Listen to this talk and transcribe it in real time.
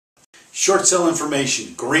Short sale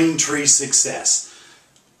information, Greentree success.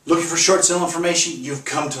 Looking for short sale information? You've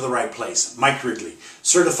come to the right place. Mike Rigley,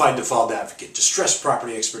 Certified Default Advocate, distressed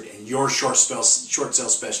property expert, and your short sale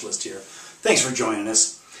specialist here. Thanks for joining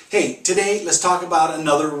us. Hey, today let's talk about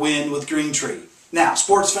another win with Greentree. Now,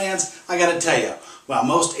 sports fans, I got to tell you, while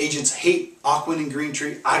most agents hate Ocwen and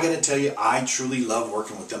Greentree, I got to tell you, I truly love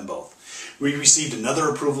working with them both. We received another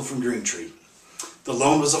approval from Greentree. The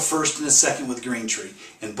loan was a first and a second with Greentree,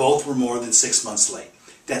 and both were more than 6 months late.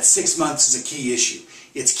 That 6 months is a key issue.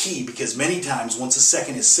 It's key because many times once a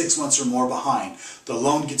second is 6 months or more behind, the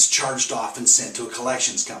loan gets charged off and sent to a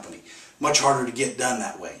collections company. Much harder to get done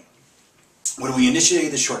that way. When we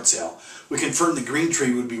initiated the short sale, we confirmed that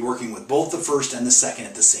Greentree would be working with both the first and the second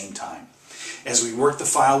at the same time. As we worked the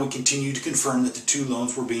file, we continued to confirm that the two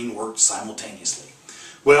loans were being worked simultaneously.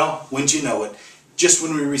 Well, wouldn't you know it, just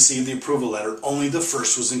when we received the approval letter, only the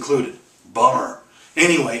first was included. Bummer.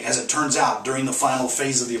 Anyway, as it turns out, during the final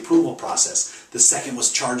phase of the approval process, the second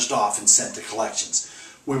was charged off and sent to collections.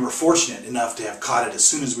 We were fortunate enough to have caught it as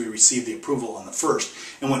soon as we received the approval on the first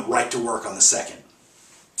and went right to work on the second.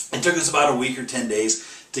 It took us about a week or 10 days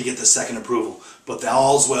to get the second approval, but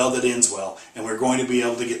all's well that ends well, and we're going to be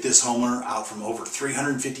able to get this homeowner out from over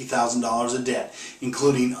 $350,000 of debt,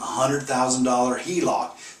 including a $100,000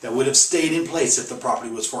 HELOC that would have stayed in place if the property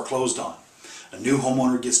was foreclosed on. A new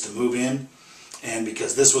homeowner gets to move in, and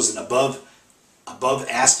because this was an above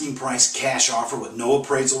asking price cash offer with no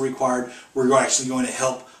appraisal required, we're actually going to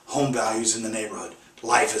help home values in the neighborhood.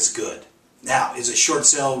 Life is good. Now, is a short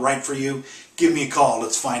sale right for you? Give me a call.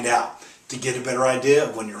 Let's find out. To get a better idea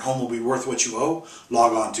of when your home will be worth what you owe,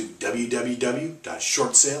 log on to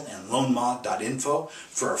www.shortsaleandloanmod.info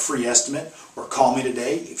for a free estimate, or call me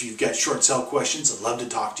today if you've got short sale questions. I'd love to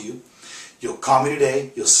talk to you. You'll call me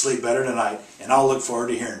today, you'll sleep better tonight, and I'll look forward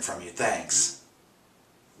to hearing from you. Thanks.